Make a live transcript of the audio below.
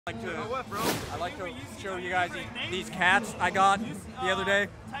I like to show you guys these cats I got the other day.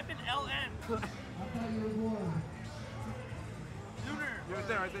 Type in LN. Lunar. Right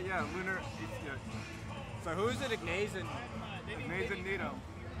there, yeah, Lunar. Yeah. So who's it? Ignaize and Ignaize and Nito.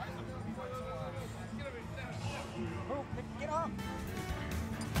 Oh, get up!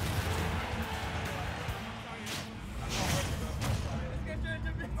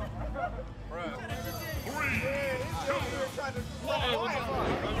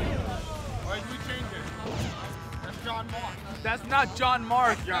 That's not John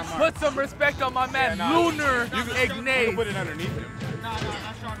Marth. Put some respect on my man, Lunar Ignaize. You can put it underneath him. No,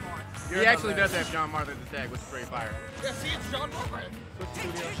 that's John Marth. He actually does have John Marth as the tag, which is straight fire. Yeah, see, it's John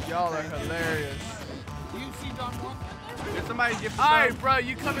Marth. Y'all are hilarious. Do you see John Marth? Did somebody give All right, bro,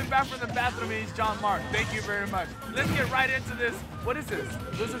 you coming back from the bathroom and he's John Marth. Thank you very much. Let's get right into this. What is this?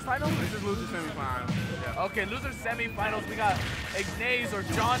 Losers final? This is losers semifinals. Yeah. Okay, losers semifinals. We got Ignaize or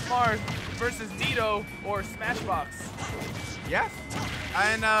John Marth versus Nito or Smashbox. Yes.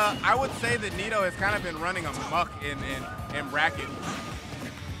 And I would say that Nito has kind of been running amok in bracket.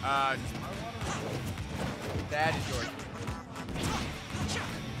 That is yours.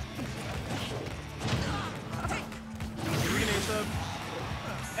 Can we get a sub?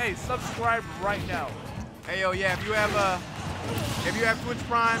 Hey, subscribe right now. Hey, yo, yeah, if you have Twitch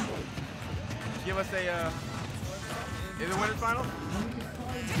Prime, give us a, is it winners final?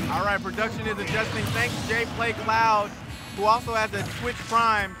 All right, production is adjusting. Thanks, Jay Play Cloud, who also has a Twitch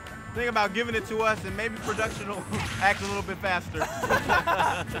Prime. Think about giving it to us, and maybe production will act a little bit faster. All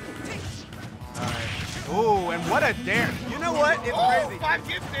right. Ooh, and what a dare. You know what? It's crazy. 5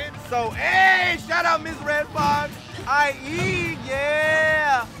 gifted. So, hey, shout out Miss Red Fox. IE,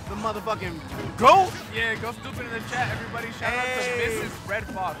 yeah. The motherfucking GOAT. Yeah, go stupid in the chat, everybody. Shout out to Mrs. Red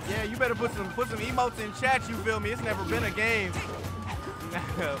Fox. Yeah, you better put some emotes in chat, you feel me? It's never been a game.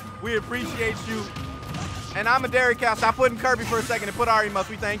 We appreciate you. And I'm a Dairy Cow. Stop putting Kirby for a second and put our emotes.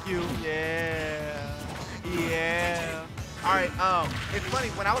 We thank you. Yeah. Yeah. All right, it's funny,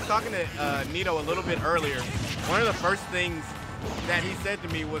 when I was talking to Nito a little bit earlier, one of the first things that he said to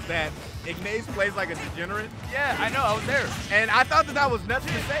me was that Ignaize plays like a degenerate. Yeah, I know, I was there. And I thought that was nuts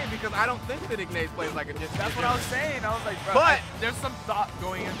to say because I don't think that Ignaize plays like a degenerate. That's what I was saying. I was like, bro, but there's some thought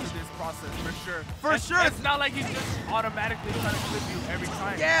going into this process for sure. For sure. It's not like he's just automatically trying to clip you every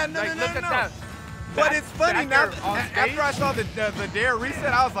time. Yeah, no, like, no, look no, at no. that. But it's funny now. After I saw the dare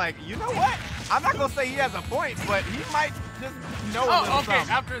reset, I was like, you know what? I'm not gonna say he has a point, but he might just know a little okay. something.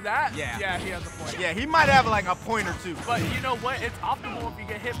 After that, yeah, he has a point. Yeah, he might have like a point or two. But you know what? It's optimal if you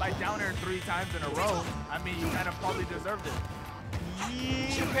get hit by downer 3 times in a row. I mean, you kind of probably deserved it.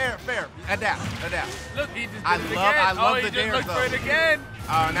 Yeah, fair. Adapt. Look, he just did I it again. love he the just dare looked though. for it again.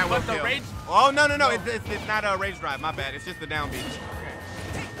 Oh, and that will But the kill. rage. Oh no. It's not a rage drive. My bad. It's just the down beat. Okay.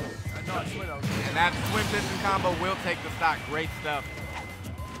 I know I slid out. And that swim piston combo will take the stock. Great stuff.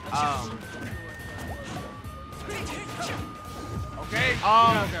 Okay. Okay. We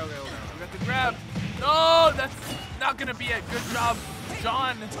got the grab. No, that's not gonna be a good job.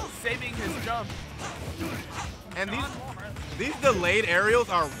 John saving his jump. And these delayed aerials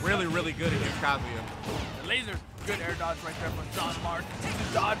are really good against Kazuya. The laser, good air dodge right there from John Marth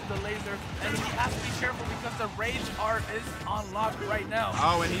to dodge the laser, and he has to be careful because the rage art is unlocked right now.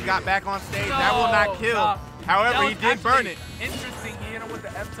 Oh, and he got back on stage. That will not kill. However, he did burn it. Interesting. He hit him with the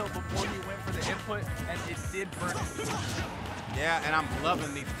F tilt before he went for the input, and it did burn it. Yeah, and I'm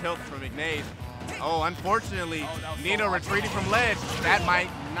loving these tilts from Ignaize. Oh, unfortunately, Nito retreating from ledge. That might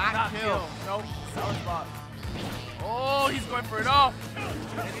not kill. Nope, sour spot. Oh, he's going for it all.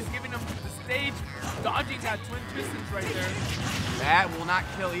 And he's giving him the stage, dodging that twin pistons right there. That will not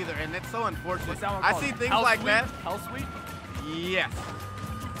kill either, and it's so unfortunate. What's that one I called? see things Hell like sweep? that. Hell sweep? Yes.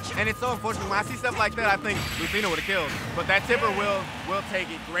 And it's so unfortunate. When I see stuff like that, I think Lucino would have killed. But that tipper will take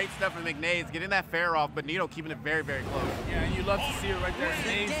it. Great stuff from Ignaize, getting that fair off, but Nito keeping it very close. Yeah, and you love to see it right there.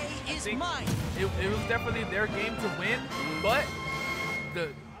 Ignaize, I think it was definitely their game to win, but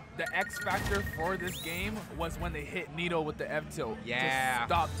the X factor for this game was when they hit Nito with the F tilt to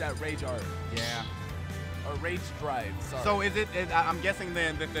stop that rage art. Yeah. Or rage drive, sorry. So I'm guessing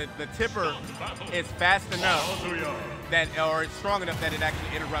then that the tipper is fast enough that, or it's strong enough that it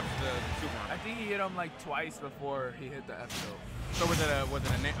actually interrupts the super. I think he hit him like twice before he hit the F tilt. So was it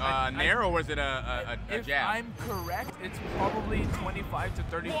a nair or was it a jab? If I'm correct, it's probably 25 to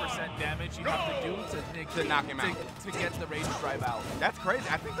 30% damage you have to do to knock him out. To get the rage drive out. That's crazy.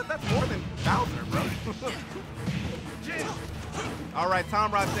 I think that's more than Bowser, bro. All right,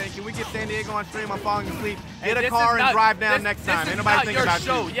 Tom Rod saying, can we get San Diego on stream? I'm falling asleep. Get Hey, a car and drive down next time. Ain't nobody thinking about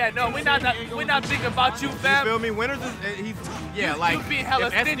show. you. Yeah, no, we're not thinking about you, fam. You feel me? Winners is, he's, yeah, like. You being hella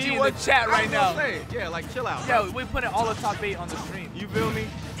if stingy SD in was, the chat right now. Say, yeah, like, chill out. Yeah, bro. we put it all the top 8 on the stream. You feel me?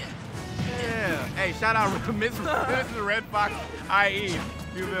 Yeah. Hey, shout out Mr. Red Fox IE.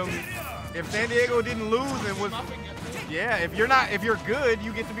 You feel me? If San Diego didn't lose and was, yeah, if you're good,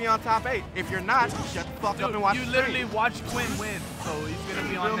 you get to be on top 8. If you're not, shut the fuck up and watch the You stream. literally watch Quinn win, so he's gonna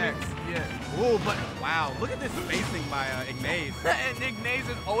be on next. Yeah. Ooh, but wow, look at this spacing by Ignaize. And Ignaize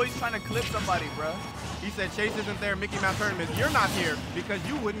is always trying to clip somebody, bro. He said Chase isn't there, Mickey Mouse Tournament. You're not here because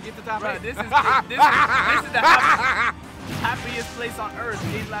you wouldn't get the top 8. This is the happiest place on earth,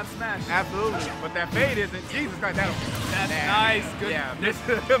 GameLab-Smash. Absolutely, but that fade isn't. Jesus Christ, That's nice. Good. Yeah, missed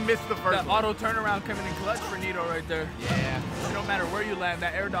the first That one. auto turnaround coming in clutch for Nito right there. Yeah. It don't matter where you land,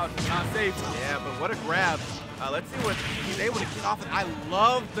 that air dodge is not safe. Yeah, but what a grab. Let's see what he's able to get off with. I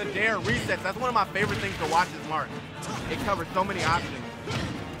love the dare resets. That's one of my favorite things to watch is Marth. It covers so many options.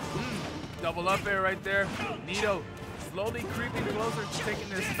 Double up air right there. Nito slowly creeping closer to taking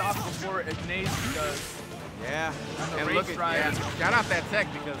this stop before Ignaize does. Yeah, the and race look at drive. shout out that tech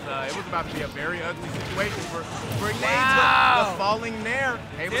because it was about to be a very ugly situation for Ignaize. Wow. The falling there,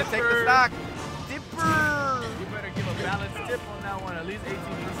 able to take Dipper. the stock. Dipper. You better give a balanced tip on that one, at least 18%.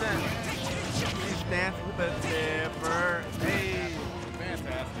 He's dancing with a dipper. Hey,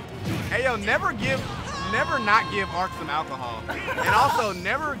 Fantastic. hey yo, never not give Arc some alcohol, and also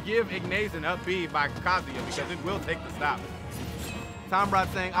never give Ignaize an up B by Kazuya because it will take the stop. Tom Rod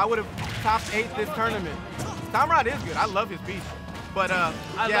saying, I would have top 8 this tournament. Tom Rod is good. I love his piece. But, you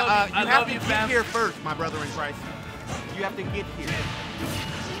have to get here first, my brother in Christ. You have to get here.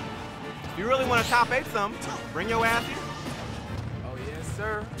 If you really want to top 8 some, bring your ass here. Oh, yes,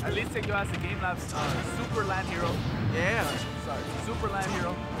 sir. At least take your ass to GameLab's Super Land Hero. Yeah. Sorry, Super Land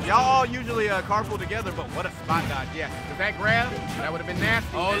Hero. Y'all all usually carpool together, but what a spot dodge. Yeah, because that grab, that would have been nasty.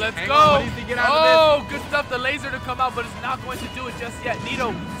 Oh, let's Hang go. on, what does he get out of good stuff. The laser to come out, but it's not going to do it just yet.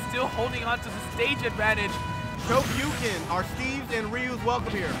 Nito still holding on to the stage advantage. Chokyukin, our Steves and Ryu's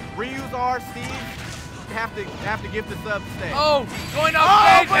welcome here. Ryu's our Steves. Have to give the sub stay. Oh, going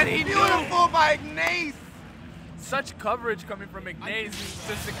off stage, but and he knew. beautiful by Ignaize. Such coverage coming from Ignaize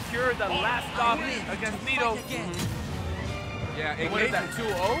to secure the last stop against Nito. Yeah, What is Ignaize that,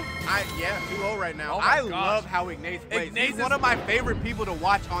 2-0? Yeah, 2-0 right now. Oh my I gosh. love how Ignaize plays. Ignaize He's is one of my favorite people to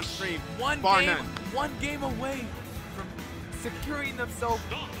watch on stream, bar none. One game away from securing themselves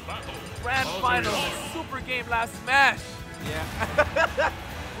grand finals at Super GameLab-Smash. Yeah.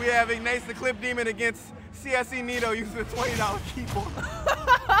 We have Ignaize the Clip Demon against CSE Nito using a $20 keyboard.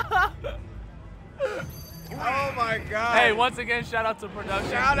 Oh my God. Hey, once again, shout out to production.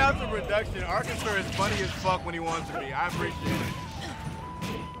 Shout out to production. Arkansas is funny as fuck when he wants to be. I appreciate it.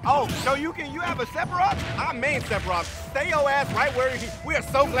 Oh, so you have a Sephiroth? I main Sephiroth. Stay your ass right where we are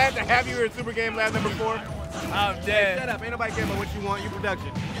so glad to have you here at Super Game Lab number 4. I'm dead. Shut up. Ain't nobody caring about what you want. You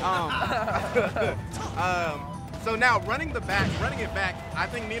production. So now running it back, I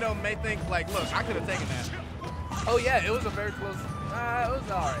think Nito may think like, look, I could have taken that. Oh yeah, it was a very close. It was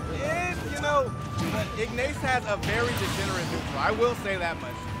all right. Ignaize has a very degenerate neutral. I will say that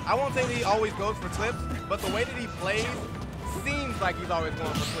much. I won't say that he always goes for clips, but the way that he plays seems like he's always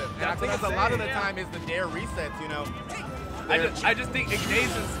going for clips. And I think it's a lot of the time is the dare resets, you know. I just think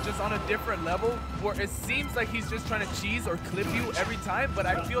Ignaize is just on a different level where it seems like he's just trying to cheese or clip you every time, but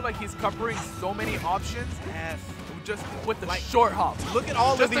I feel like he's covering so many options. Yes. Just with the short hop. Look at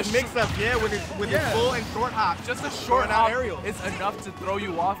all of these mix-ups, with his full and short hop. Just a short hop is enough to throw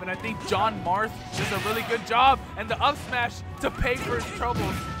you off, and I think John Marth does a really good job, and the up smash to pay for his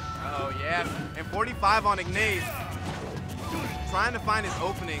troubles. Oh, yeah. And 45 on Ignaize. Trying to find his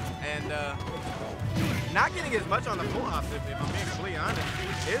opening, and not getting as much on the full hop, if I'm being completely honest.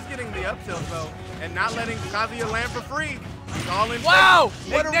 Is getting the up tilt, though, and not letting Kazuya land for free. He's all in. Wow!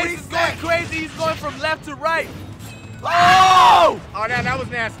 What a Ignaize is going crazy. He's going from left to right. Oh! Oh, that was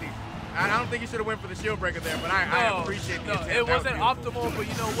nasty. I don't think he should have went for the shield breaker there, but I appreciate the attempt. It wasn't optimal, but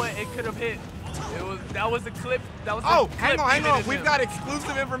you know what? It could have hit. That was a clip. Hang on. We've got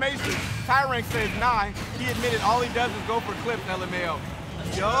exclusive information. Tyrank says, nah, he admitted all he does is go for clips, LMAO.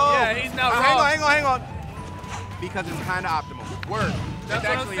 Yo. Yeah, he's now raw. Hang on. Because it's kind of optimal. Word. That's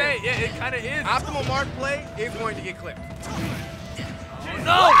what I'm saying. Yeah, it kind of is. Optimal Marth play is going to get clipped. Oh,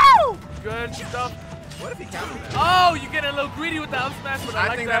 no! Woo! Good stuff. What if he countered that? Oh, you're getting a little greedy with the up smash, but I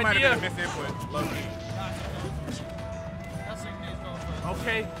like think that might idea. have been a misinput. Low-key.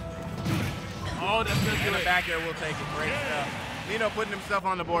 Okay. Oh, that's good. And the back air will take it. Great stuff. Nito putting himself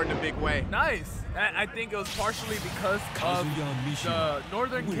on the board in a big way. Nice. I think it was partially because of the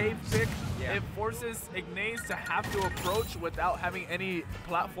Northern Cave pick. Yeah. It forces Ignaize to have to approach without having any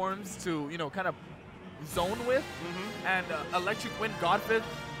platforms to, you know, kind of zone with. And Electric Wind God Fist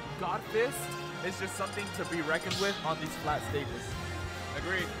is just something to be reckoned with on these flat stages.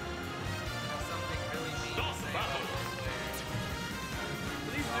 Agreed. Something really mean to say about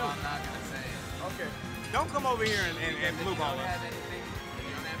Please so do. I'm not gonna say it. Okay. Don't come over here and blue ball If us. you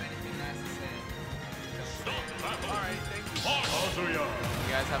don't have anything nice to say, don't say it. All right, thank you. You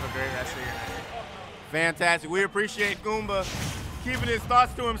guys have a great rest of your night. Fantastic. We appreciate Goomba keeping his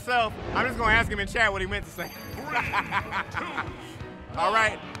thoughts to himself. I'm just going to ask him in chat what he meant to say. All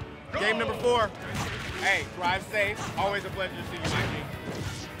right. Game number 4. Hey, drive safe. Always a pleasure to see you, my G.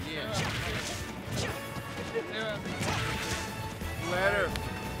 Yeah. Later.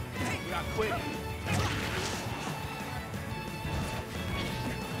 We got quick.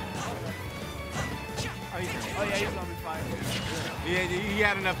 Oh yeah, he's gonna be fine. Yeah, he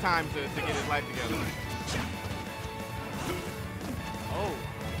had enough time to get his life together. Oh.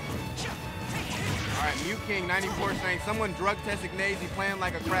 All right, Mute King 94 saying someone drug test Ignaize, he playing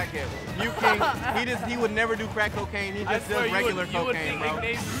like a crackhead. Mute King, he would never do crack cocaine. He just does regular you would cocaine, think bro.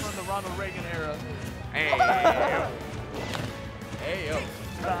 Ignaize is from the Ronald Reagan era. Hey, yo.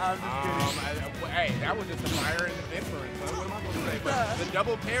 I'm just kidding. Hey, that was just a fire in the inference. What am I supposed to say? But the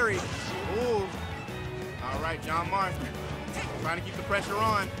double parry. Ooh. All right, John Marth trying to keep the pressure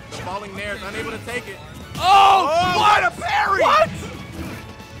on. The falling there is unable to take it. Oh, what a parry! What?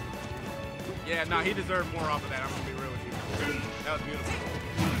 Yeah, nah, he deserved more off of that. I'm gonna be real with you. That was beautiful.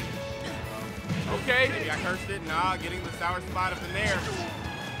 Okay. Maybe I cursed it. Nah, getting the sour spot up in there.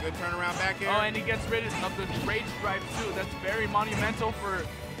 Good turnaround back here. Oh, and he gets rid of the rage drive too. That's very monumental for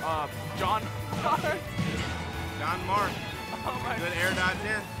John Marth. John Marth. Oh my Good air dodge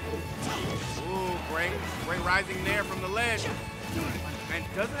there. Ooh, great rising there from the ledge. And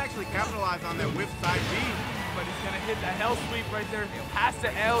doesn't actually capitalize on that whip side B. But he's gonna hit the hell sweep right there. Has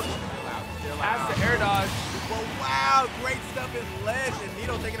to L. Has to air dodge. Well, wow, great stuff in ledge. And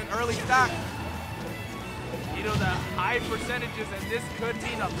Nito taking an early stock. You know, the high percentages, and this could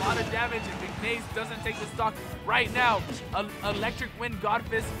mean a lot of damage if Ignaize doesn't take the stock right now. Electric Wind God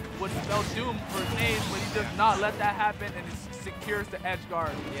Fist would spell doom for Ignaize, but he does not let that happen, and it secures the edge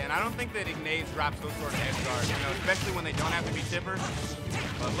guard. Yeah, and I don't think that Ignaize drops those sort of edge guards, you know, especially when they don't have to be tippers.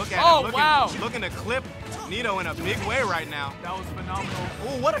 But look at him, looking to clip Nito in a big way right now. That was phenomenal.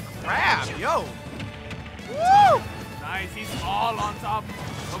 Ooh, what a grab, yo. Woo! Nice, he's all on top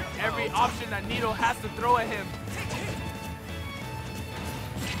of every option that Nito has to throw at him.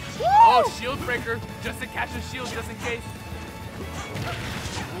 Woo! Oh, shield breaker, just to catch a shield, just in case.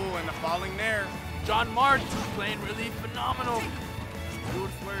 Ooh, and the falling there. John Marth playing really phenomenal. You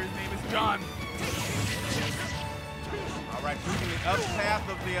would swear his name is John. All right, choosing the up path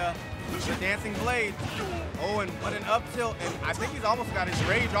of the dancing blade. Oh, and what an up tilt, and I think he's almost got his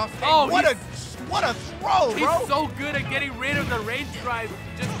rage off stage. Oh, what a throw, bro! He's so good at getting rid of the rage drive,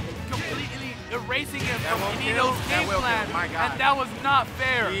 just completely erasing him from Nito's game plan. My God. And that was not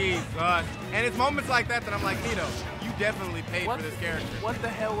fair. Jesus. And it's moments like that that I'm like, Nito, you definitely paid for this character. What the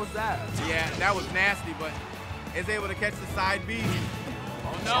hell was that? Yeah, that was nasty, but is able to catch the side B.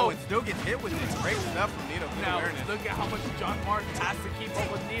 Oh no! Oh, and still gets hit with it. Great stuff from Nito. Good Now, awareness. look at how much John Marth has to keep up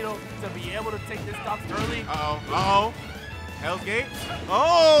with Nito to be able to take this stocks early. Uh-oh. Hell's Gate.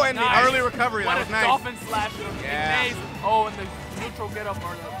 Oh, and Nice. the early recovery. What that was a nice. dolphin slash from Yeah. Ignaize. Oh, and the neutral get up,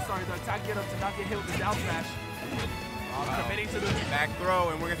 or the attack get up to not get hit with the down smash. Committing to the Back throw,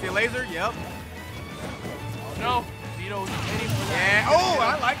 and we're going to see a laser. Yep. Oh no, Nito's waiting for that. Yeah. Oh,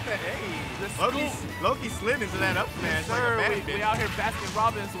 I like that. Hey. The Loki slid into that up smash like a Sir, bad we bitch. out here Baskin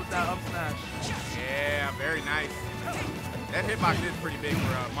Robbins with that up smash. Yeah, very nice. That hitbox is pretty big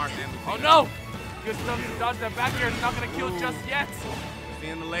for Marth and Lucina. Oh no! Good stuff to dodge that back air. It's not gonna kill just yet.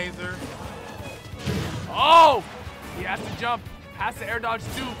 Seeing the laser. Oh! He has to jump. Has to air dodge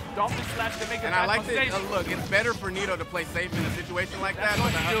too. Dolphin slash to make it And back I like on that. stage. Look, it's better for Nito to play safe in a situation like That's that.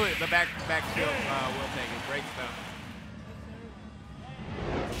 going But to do it. the back skill will take it. Great stuff.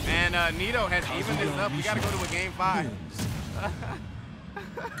 And Nito has evened this up. We got to go to a game 5.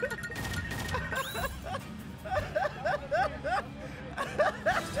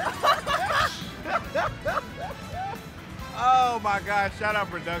 Oh my God! Shout out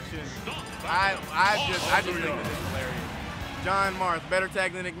production. I just think this is hilarious. John Marth, better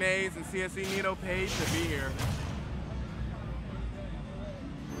tag than Ignaize, and CSC Nito paid to be here.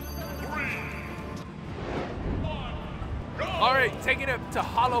 All right, taking it to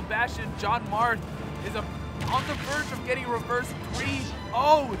Hollow Bastion. John Marth is a on the verge of getting reverse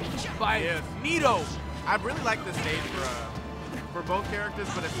 3-0'd by Nito. I really like this stage for both characters,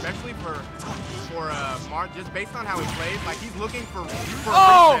 but especially for Marth, just based on how he plays. Like, he's looking for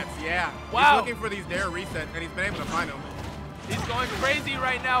resets. Yeah. Wow. He's looking for these dare resets, and he's been able to find them. He's going crazy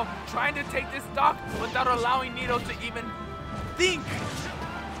right now, trying to take this stock without allowing Nito to even think.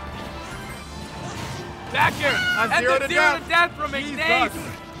 Back here, and the zero to death from Ignaize.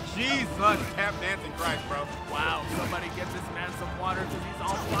 Jesus, tap dancing Christ, bro. Wow, somebody get this man some water because he's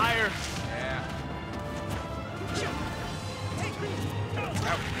on fire. Yeah.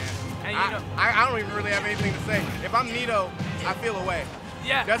 And I don't even really have anything to say. If I'm Nito, I feel away.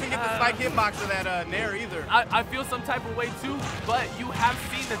 Yeah. Doesn't get the spike hitbox of that Nair either. I feel some type of way too, but you have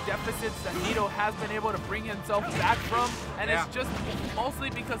seen the deficits that Nito has been able to bring himself back from, and it's just mostly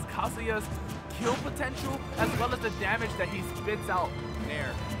because Kazuya's kill potential as well as the damage that he spits out.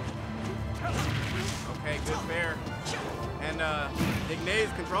 Nair. Okay, good fair. And Ignaize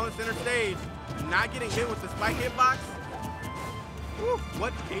controlling center stage, not getting hit with the spike hitbox. Woo,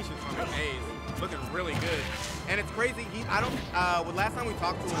 what patience from Ignaize. Looking really good. And it's crazy, well, last time we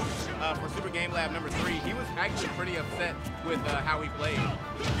talked to him for Super Game Lab number 3, he was actually pretty upset with how he played.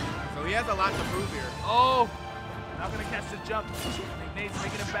 So he has a lot to prove here. Oh, not gonna catch the jump. Ignaize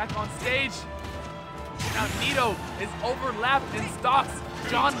making it back on stage. Now Nito is overlapped in stocks.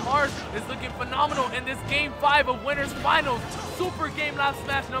 John Marth is looking phenomenal in this Game 5 of Winners Finals. Super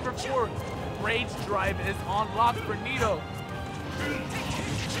GameLab-Smash number 4. Rage Drive is on lock for Nito.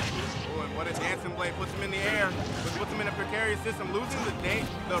 Oh, and what a dancing blade, puts him in the air, which puts him in a precarious system, losing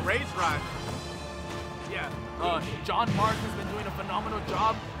the Rage Drive. Yeah, John Marth has been doing a phenomenal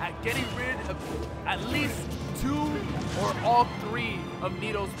job at getting rid of at least 2 or all 3 of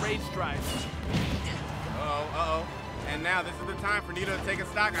Nito's Rage Drives. Uh-oh. And now this is the time for Nito to take a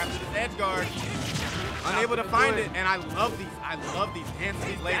stock after this edge guard. Unable to find it, and I love these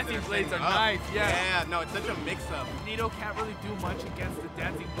dancing blades. Dancing blades are nice, Yeah, no, it's such a mix-up. Nito can't really do much against the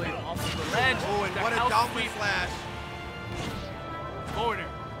dancing blade off of the ledge. Oh, and what a dolphin slash. Corner.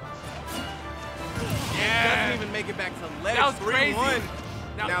 Yeah. Doesn't even make it back to ledge. That was 3-1. crazy.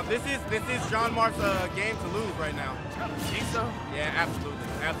 Now this is John Marth's game to lose right now. Think so? Yeah, absolutely.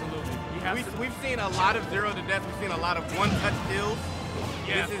 We've seen a lot of 0 to death. We've seen a lot of one-touch kills.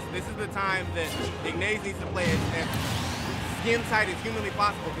 Yeah. This is the time that Ignaize needs to play as skin tight as humanly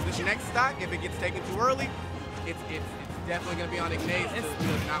possible, because this next stock, if it gets taken too early, it's definitely going to be on Ignaize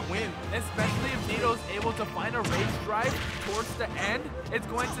to not win. Especially if Nito's able to find a Rage Drive towards the end, it's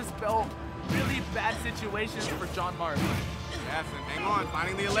going to spell really bad situations for John Marth. Yes, and hang on,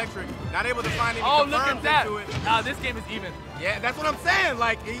 finding the electric. Not able to find any look at that. into it. This game is even. Yeah, that's what I'm saying.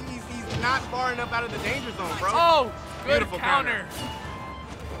 Like, he's not far enough out of the danger zone, bro. Oh, good Beautiful counter.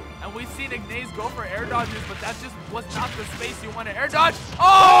 And we've seen Ignaize go for air dodges, but that just was not the space you want to air dodge.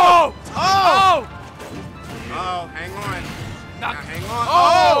 Oh! Oh! Oh, hang on. Now, hang on.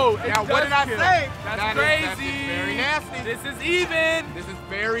 Oh! Now, what did I say? That's crazy. That is very nasty. This is even. This is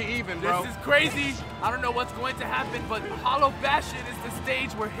very even, bro. This is crazy. I don't know what's going to happen, but Hollow Bastion is the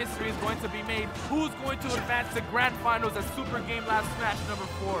stage where history is going to be made. Who's going to advance to grand finals at Super GameLab-Smash number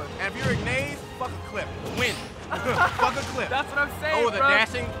 4? And if you're Ignaize, fuck a clip. Win. Fuck a clip. That's what I'm saying, Oh,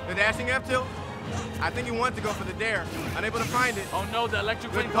 the dashing F tilt. I think he wanted to go for the dare. Unable to find it. Oh no, the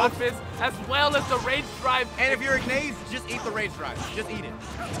electric wind go fist, as well as the Rage Drive. And if you're Ignaize, just eat the Rage Drive. Just eat it.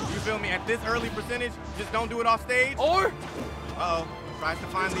 You feel me? At this early percentage, just don't do it off stage. Or? Uh-oh. Tries to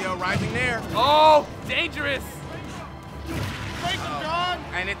find the rising Nair. Oh, dangerous. Break him, John.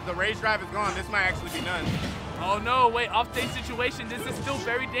 And the Rage Drive is gone. This might actually be done. Oh no, wait, off stage situation. This is still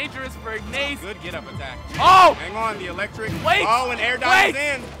very dangerous for Ignaize. Good get up attack. Oh! Hang on, the electric. Wait! Oh, and air dives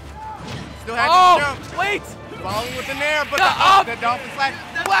in. Still had to jump. Wait! Following with the Nair, but the dolphin slash.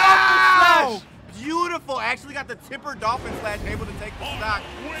 Wow! Beautiful. Actually got the tipper dolphin slash, able to take the stock.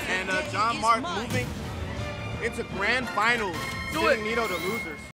 And John Marth moving into grand finals, sending Nito to losers.